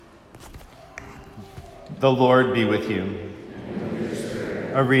The Lord be with you.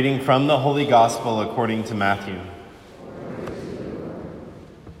 A reading from the Holy Gospel according to Matthew.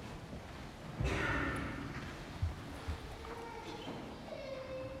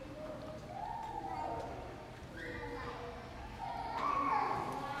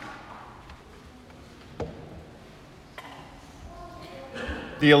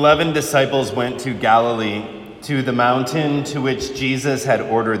 The 11 disciples went to Galilee, to the mountain to which Jesus had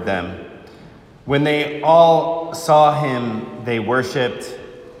ordered them. When they all saw him, they worshipped,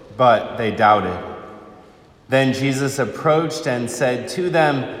 but they doubted. Then Jesus approached and said to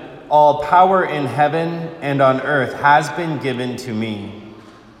them, "All power in heaven and on earth has been given to me.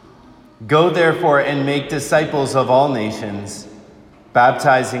 Go therefore and make disciples of all nations,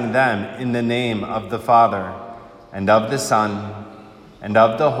 baptizing them in the name of the Father and of the Son and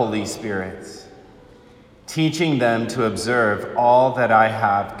of the Holy Spirit, teaching them to observe all that I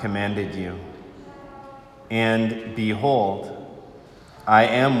have commanded you. And behold, I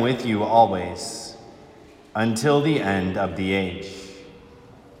am with you always, until the end of the age."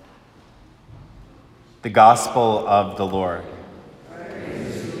 The Gospel of the Lord.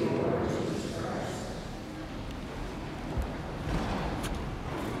 Praise to you, Lord Jesus Christ.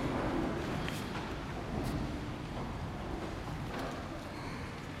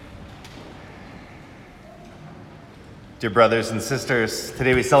 Dear brothers and sisters,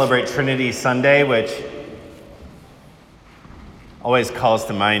 today we celebrate Trinity Sunday, which always calls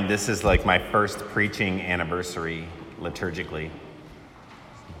to mind this is like my first preaching anniversary liturgically.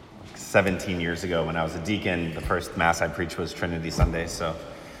 17 years ago when I was a deacon, the first Mass I preached was Trinity Sunday, so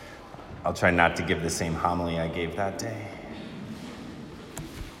I'll try not to give the same homily I gave that day.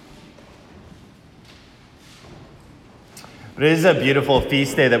 But it is a beautiful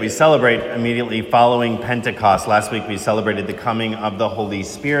feast day that we celebrate immediately following Pentecost. Last week we celebrated the coming of the Holy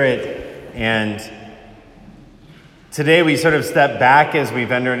Spirit, and today we sort of step back as we've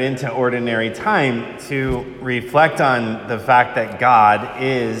entered into ordinary time to reflect on the fact that God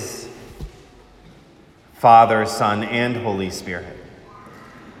is Father, Son, and Holy Spirit.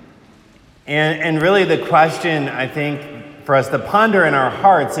 And really the question, I think, for us to ponder in our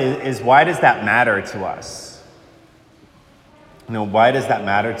hearts is why does that matter to us? Why does that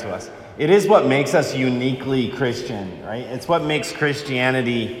matter to us? It is what makes us uniquely Christian, right? It's what makes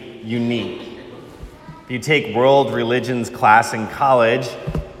Christianity unique. If you take world religions class in college,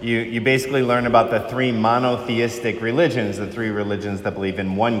 you basically learn about the three monotheistic religions, the three religions that believe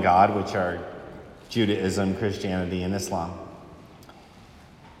in one God, which are Judaism, Christianity, and Islam.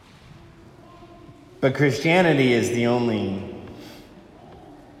 But Christianity is the only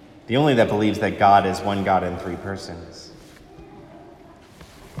that believes that God is one God in three persons.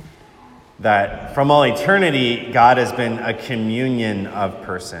 That from all eternity, God has been a communion of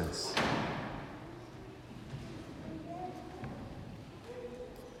persons.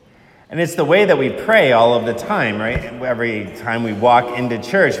 And it's the way that we pray all of the time, right? Every time we walk into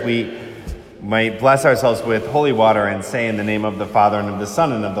church, we might bless ourselves with holy water and say in the name of the Father and of the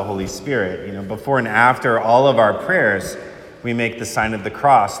Son and of the Holy Spirit. Before and after all of our prayers, we make the sign of the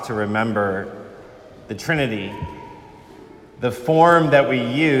cross to remember the Trinity. The form that we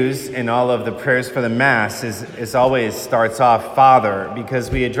use in all of the prayers for the Mass is always starts off Father, because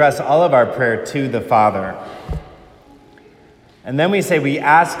we address all of our prayer to the Father. And then we say we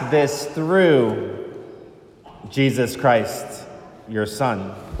ask this through Jesus Christ, your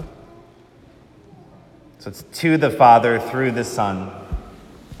Son. So it's to the Father through the Son,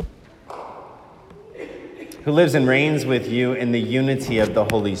 who lives and reigns with you in the unity of the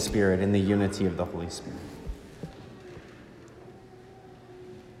Holy Spirit, in the unity of the Holy Spirit.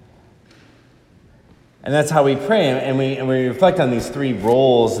 And that's how we pray, and we reflect on these three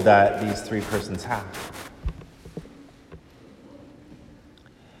roles that these three persons have.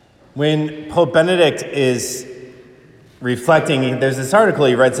 When Pope Benedict is reflecting, there's this article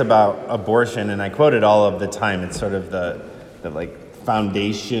he writes about abortion, and I quote it all of the time. It's sort of the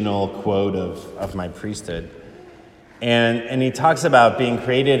foundational quote of my priesthood. And he talks about being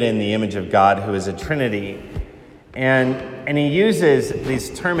created in the image of God, who is a Trinity. And he uses this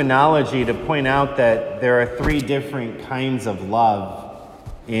terminology to point out that there are three different kinds of love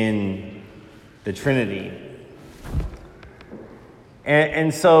in the Trinity.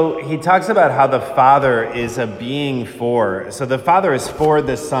 And so he talks about how the Father is a being for. So the Father is for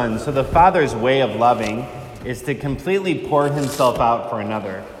the Son. So the Father's way of loving is to completely pour himself out for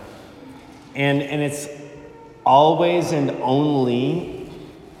another. And it's always and only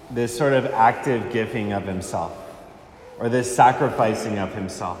this sort of active giving of himself, or this sacrificing of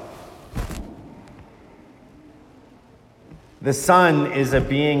himself. The Son is a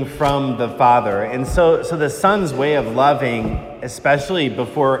being from the Father. And so the Son's way of loving, especially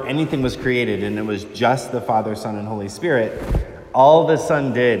before anything was created and it was just the Father, Son, and Holy Spirit, all the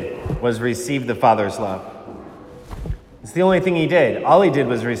Son did was receive the Father's love. It's the only thing he did. All he did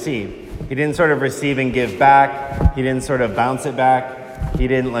was receive. He didn't sort of receive and give back. He didn't sort of bounce it back. He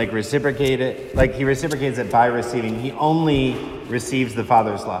didn't reciprocate it. He reciprocates it by receiving. He only receives the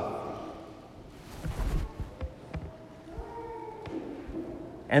Father's love.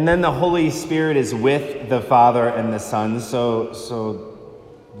 And then the Holy Spirit is with the Father and the Son. So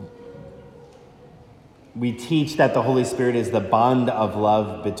we teach that the Holy Spirit is the bond of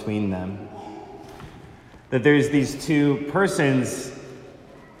love between them. That there's these two persons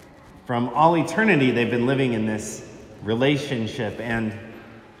from all eternity, they've been living in this relationship, and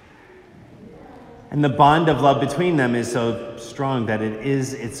the bond of love between them is so strong that it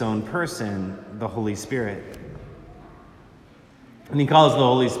is its own person, the Holy Spirit. And he calls the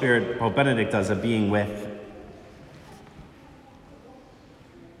Holy Spirit, Pope Benedict does, a being with.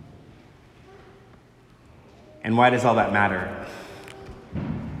 And why does all that matter?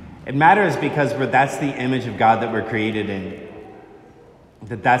 It matters because that's the image of God that we're created in.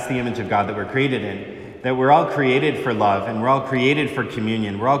 That's the image of God that we're created in. That we're all created for love, and we're all created for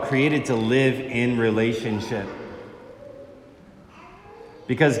communion. We're all created to live in relationship.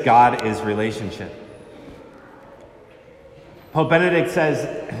 Because God is relationship. Pope Benedict says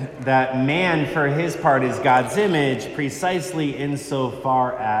that man, for his part, is God's image precisely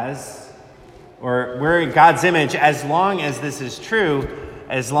insofar as, or we're God's image as long as this is true,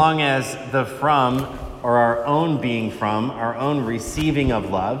 as long as the from, or our own being from, our own receiving of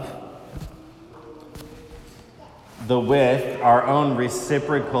love, the with, our own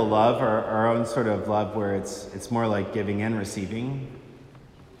reciprocal love, or our own sort of love where it's more like giving and receiving,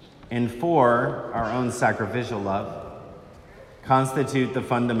 and for, our own sacrificial love, constitute the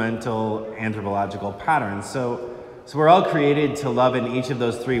fundamental anthropological pattern. So we're all created to love in each of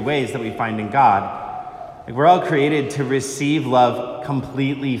those three ways that we find in God. We're all created to receive love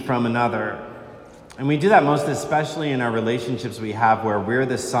completely from another. And we do that most especially in our relationships we have where we're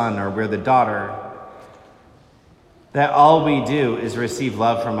the son or we're the daughter. That all we do is receive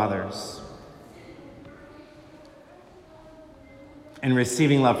love from others. And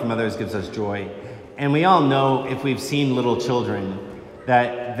receiving love from others gives us joy. And we all know, if we've seen little children,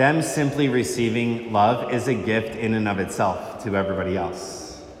 that them simply receiving love is a gift in and of itself to everybody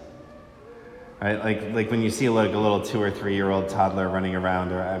else. Right? Like when you see a little 2 or 3 year old toddler running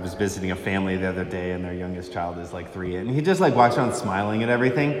around, or I was visiting a family the other day and their youngest child is 3, and he just walks around smiling at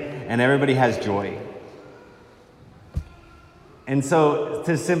everything, and everybody has joy. And so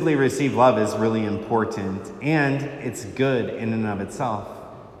to simply receive love is really important, and it's good in and of itself.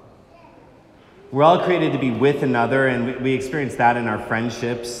 We're all created to be with another, and we experience that in our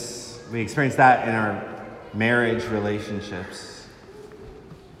friendships. We experience that in our marriage relationships.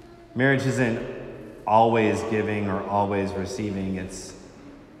 Marriage isn't always giving or always receiving. It's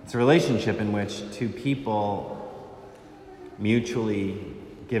a relationship in which two people mutually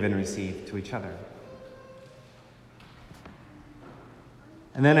give and receive to each other.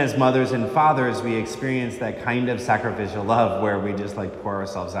 And then as mothers and fathers, we experience that kind of sacrificial love where we just pour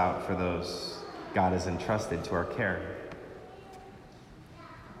ourselves out for those God has entrusted to our care.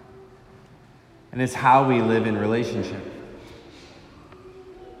 And it's how we live in relationship.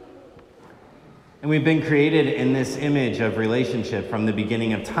 And we've been created in this image of relationship from the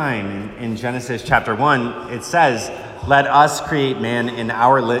beginning of time. In Genesis chapter 1, it says, "Let us create man in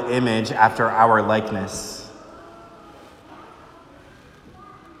our image after our likeness."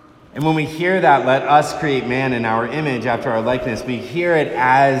 And when we hear that, "Let us create man in our image after our likeness," we hear it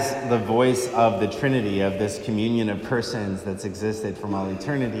as the voice of the Trinity, of this communion of persons that's existed from all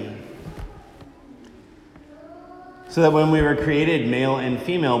eternity. So that when we were created male and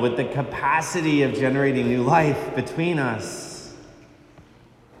female with the capacity of generating new life between us,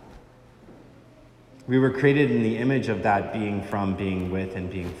 we were created in the image of that being from, being with, and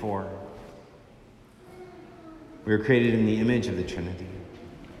being for. We were created in the image of the Trinity.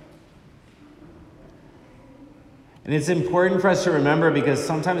 And it's important for us to remember, because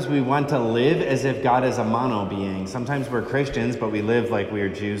sometimes we want to live as if God is a mono being. Sometimes we're Christians, but we live like we are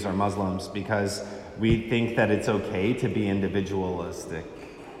Jews or Muslims because we think that it's okay to be individualistic.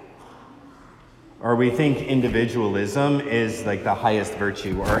 Or we think individualism is the highest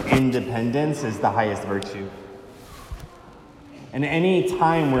virtue, or independence is the highest virtue. And any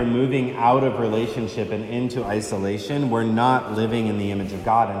time we're moving out of relationship and into isolation, we're not living in the image of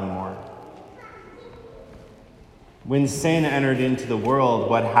God anymore. When sin entered into the world,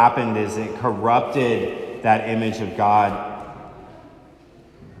 what happened is it corrupted that image of God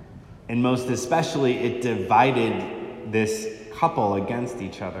And most especially, it divided this couple against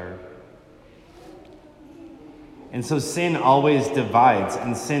each other. And so sin always divides,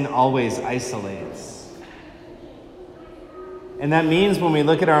 and sin always isolates. And that means when we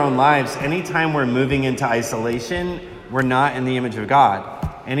look at our own lives, anytime we're moving into isolation, we're not in the image of God.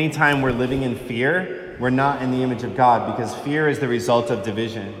 Anytime we're living in fear, we're not in the image of God, because fear is the result of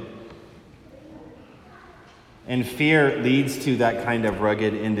division. And fear leads to that kind of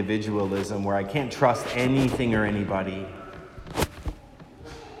rugged individualism where I can't trust anything or anybody.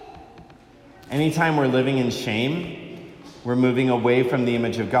 Anytime we're living in shame, we're moving away from the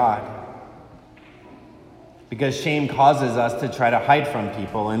image of God. Because shame causes us to try to hide from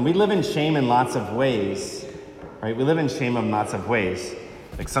people. And we live in shame in lots of ways, right? We live in shame in lots of ways.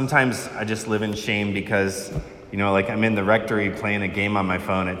 Like sometimes I just live in shame because, like I'm in the rectory playing a game on my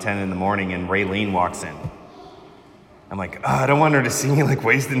phone at 10 in the morning and Raylene walks in. I'm like, I don't want her to see me like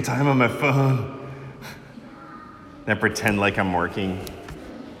wasting time on my phone. And I pretend like I'm working.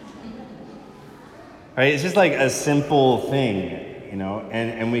 Right? It's just like a simple thing,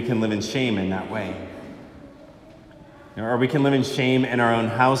 and we can live in shame in that way. Or we can live in shame in our own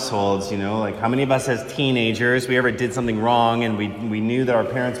households, like how many of us as teenagers, we ever did something wrong and we knew that our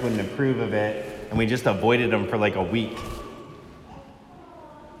parents wouldn't approve of it and we just avoided them for like a week.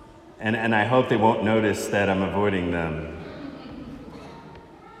 And I hope they won't notice that I'm avoiding them.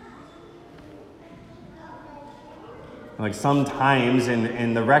 Like sometimes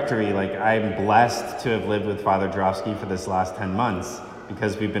in the rectory, like I'm blessed to have lived with Father Drofsky for this last 10 months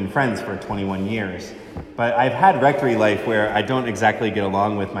because we've been friends for 21 years. But I've had rectory life where I don't exactly get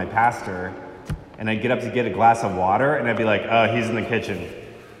along with my pastor, and I'd get up to get a glass of water and I'd be like, oh, he's in the kitchen.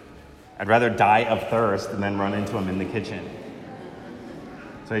 I'd rather die of thirst than then run into him in the kitchen.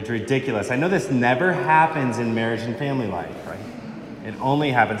 So it's ridiculous. I know this never happens in marriage and family life, right? It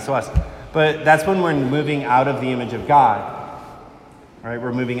only happens to us. But that's when we're moving out of the image of God, right?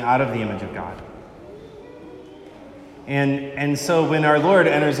 We're moving out of the image of God. And so when our Lord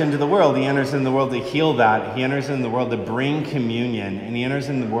enters into the world, he enters in the world to heal that. He enters in the world to bring communion, and he enters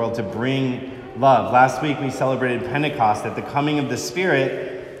in the world to bring love. Last week we celebrated Pentecost, at the coming of the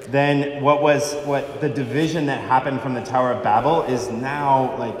Spirit. Then what the division that happened from the Tower of Babel is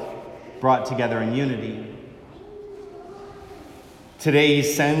now like brought together in unity. Today he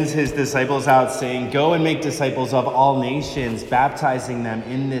sends his disciples out saying, go and make disciples of all nations, baptizing them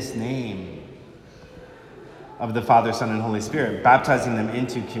in this name of the Father, Son, and Holy Spirit, baptizing them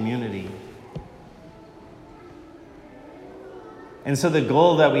into community. And so the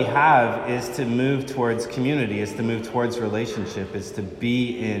goal that we have is to move towards community, is to move towards relationship, is to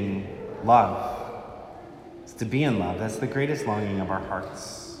be in love. It's to be in love. That's the greatest longing of our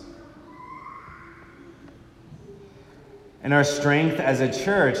hearts. And our strength as a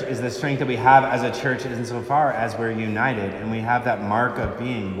church is the strength that we have as a church insofar as we're united, and we have that mark of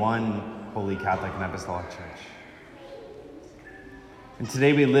being one Holy Catholic and Apostolic Church. And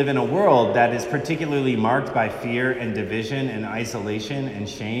today we live in a world that is particularly marked by fear and division and isolation and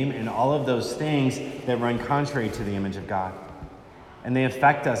shame and all of those things that run contrary to the image of God. And they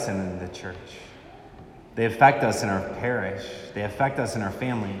affect us in the church. They affect us in our parish. They affect us in our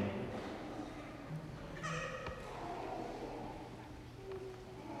family.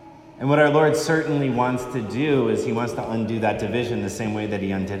 And what our Lord certainly wants to do is he wants to undo that division the same way that he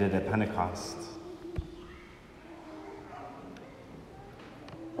undid it at Pentecost.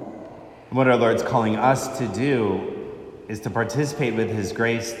 And what our Lord's calling us to do is to participate with his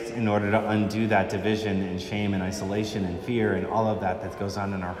grace in order to undo that division and shame and isolation and fear and all of that goes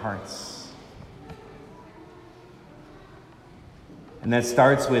on in our hearts. And that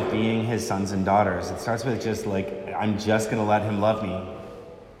starts with being his sons and daughters. It starts with just like, I'm just going to let him love me.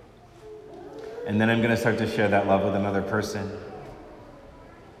 And then I'm going to start to share that love with another person.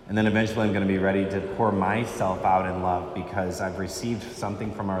 And then eventually I'm going to be ready to pour myself out in love because I've received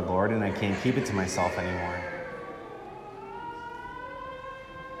something from our Lord and I can't keep it to myself anymore.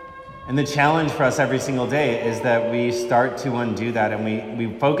 And the challenge for us every single day is that we start to undo that and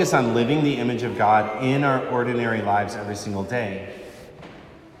we focus on living the image of God in our ordinary lives every single day.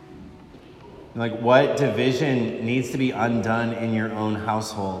 Like, what division needs to be undone in your own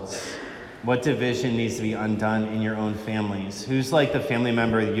households? What division needs to be undone in your own families? Who's like the family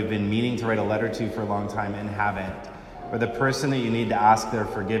member that you've been meaning to write a letter to for a long time and haven't? Or the person that you need to ask their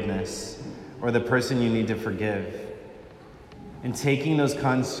forgiveness? Or the person you need to forgive? And taking those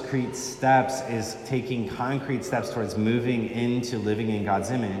concrete steps is taking concrete steps towards moving into living in God's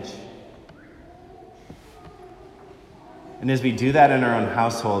image. And as we do that in our own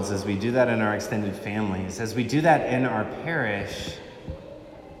households, as we do that in our extended families, as we do that in our parish,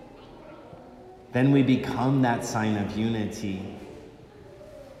 then we become that sign of unity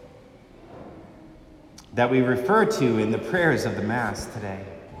that we refer to in the prayers of the Mass today.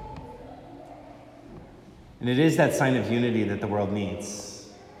 And it is that sign of unity that the world needs.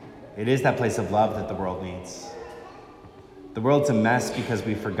 It is that place of love that the world needs. The world's a mess because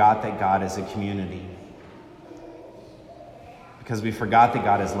we forgot that God is a community. Because we forgot that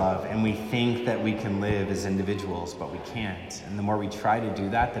God is love, and we think that we can live as individuals, but we can't. And the more we try to do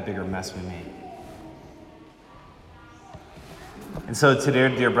that, the bigger mess we make. And so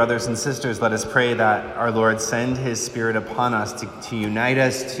today, dear brothers and sisters, let us pray that our Lord send his Spirit upon us to unite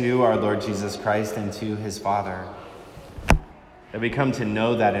us to our Lord Jesus Christ and to his Father. That we come to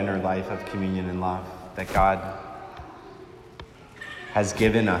know that inner life of communion and love that God has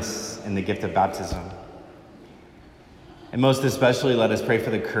given us in the gift of baptism. And most especially, let us pray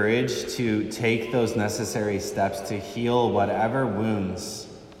for the courage to take those necessary steps to heal whatever wounds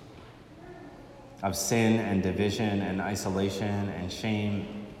of sin and division and isolation and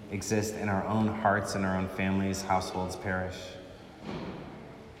shame exist in our own hearts and our own families, households, parish.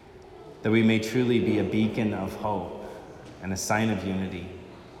 That we may truly be a beacon of hope and a sign of unity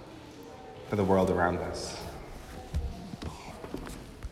for the world around us.